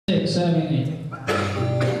6, 7, 8.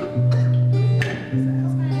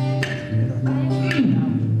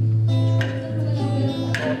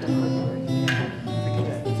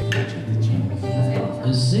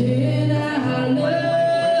 Saying I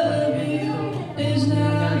love you is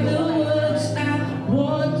not the words I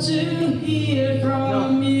want to hear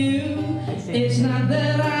from you. It's not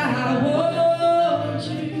that I want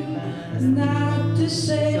you not to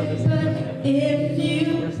say, but if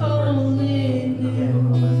you only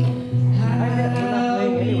knew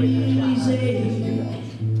how easy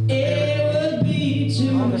it would be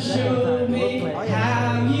to show me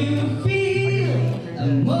how you feel.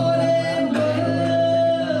 More than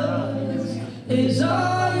words is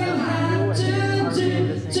all you have to do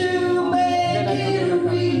to make it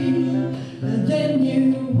real. Then you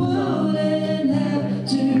wouldn't have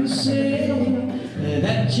to say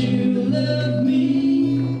that you love me,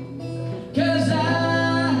 'cause I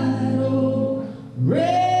already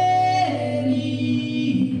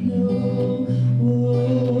know.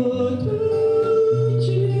 What would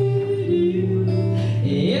you do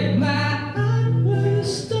if my heart was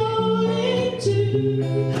starting to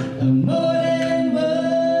more than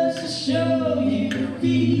words to show you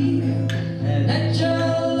feel that your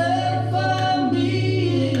love for me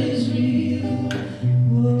is real?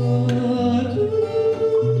 What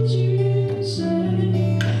would you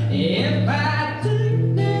say if I took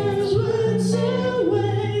those words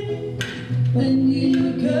away when you